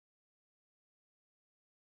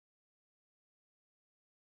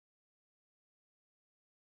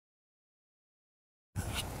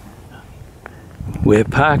We're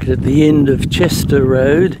parked at the end of Chester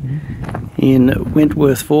Road in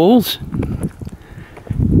Wentworth Falls,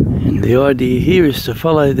 and the idea here is to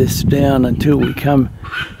follow this down until we come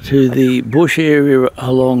to the bush area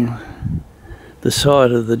along the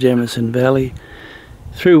side of the Jamison Valley,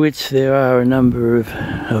 through which there are a number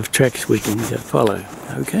of tracks we can follow.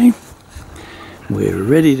 Okay, we're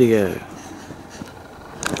ready to go.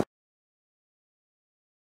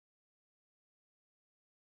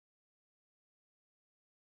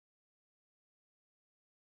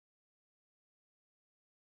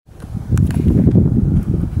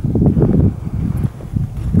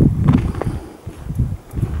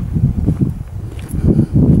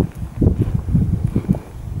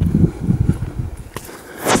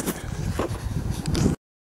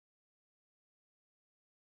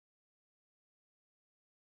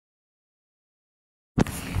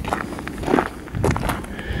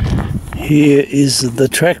 Here is the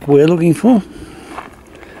track we're looking for.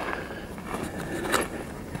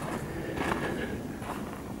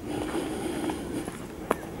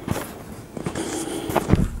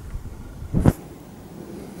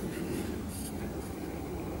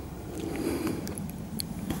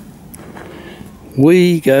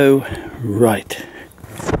 We go right.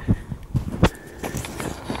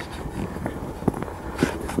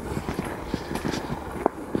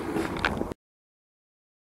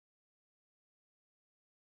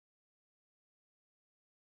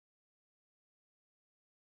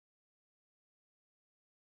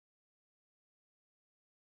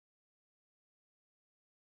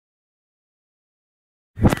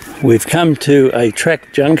 We've come to a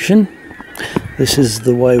track junction. This is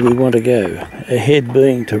the way we want to go, ahead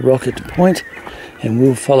being to Rocket Point, and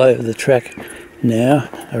we'll follow the track now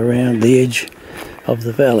around the edge of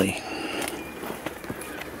the valley.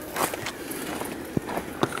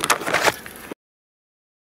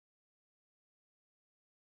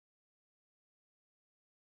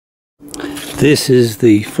 This is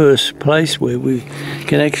the first place where we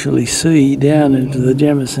can actually see down into the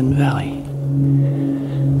Jamison Valley.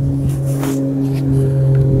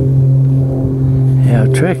 Our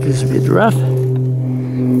track is a bit rough,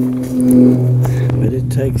 but it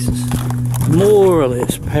takes us more or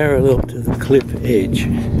less parallel to the cliff edge.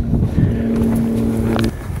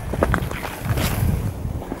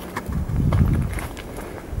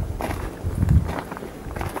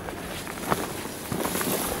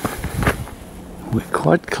 We're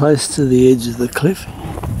quite close to the edge of the cliff.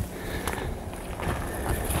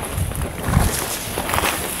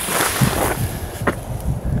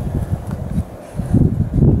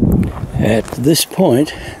 At this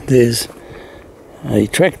point there's a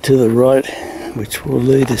track to the right which will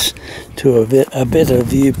lead us to a better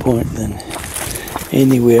viewpoint than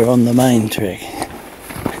anywhere on the main track.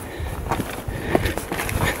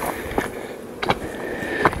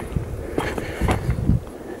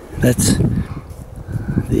 That's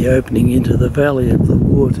the opening into the Valley of the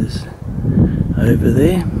Waters over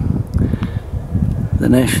there. The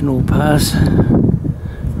National Pass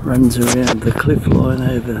runs around the cliff line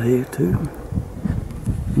over here too.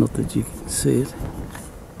 Not that you can see it.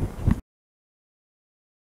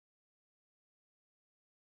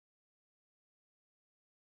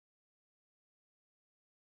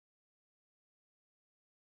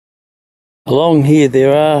 Along here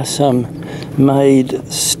there are some made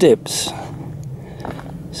steps.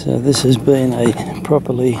 So this has been a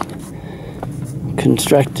properly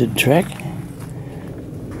constructed track.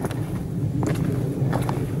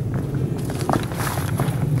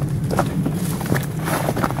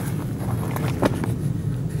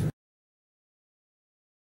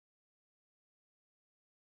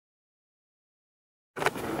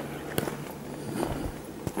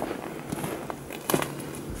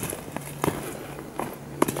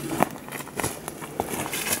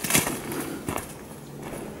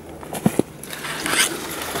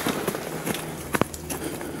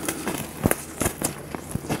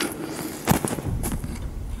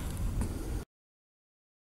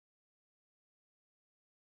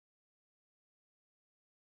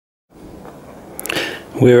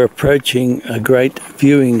 We're approaching a great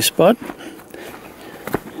viewing spot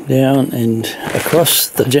down and across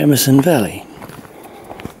the Jamison Valley.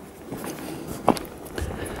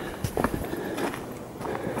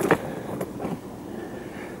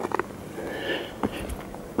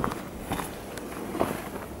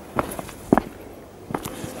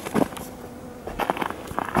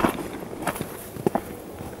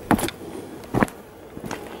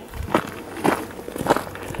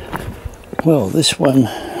 Well, this one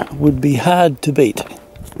would be hard to beat.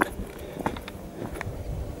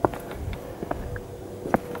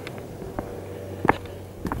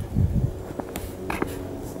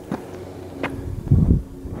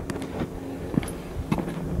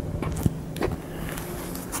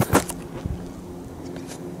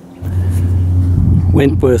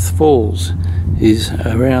 Wentworth Falls is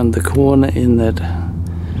around the corner in that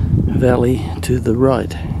valley to the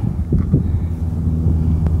right.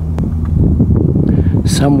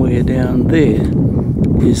 Somewhere down there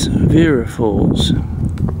is Vera Falls.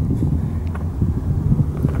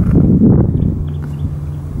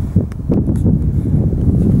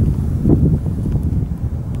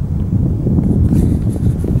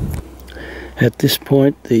 At this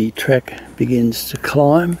point the track begins to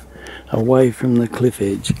climb away from the cliff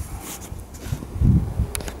edge.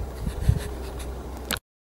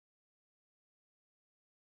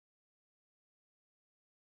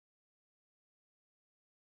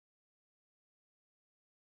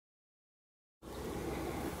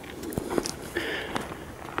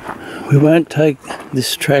 We won't take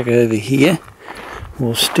this track over here,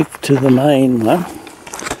 we'll stick to the main one,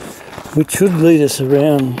 which should lead us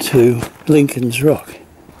around to Lincoln's Rock,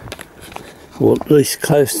 or at least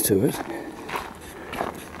close to it.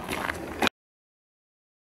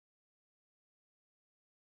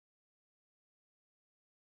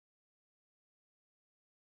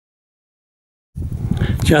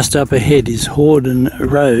 Just up ahead is Horden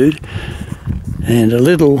Road, and a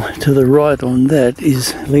little to the right on that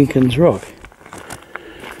is Lincoln's Rock.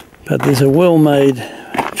 But there's a well-made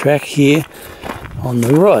track here on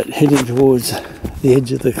the right heading towards the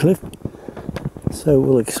edge of the cliff, so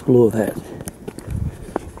we'll explore that.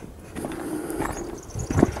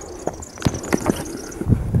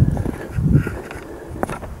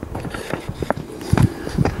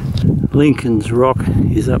 Lincoln's Rock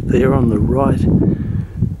is up there on the right,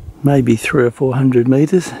 maybe 300 or 400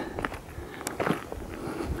 metres.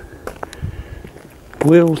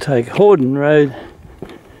 We'll take Horden Road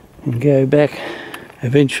and go back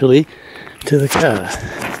eventually to the car.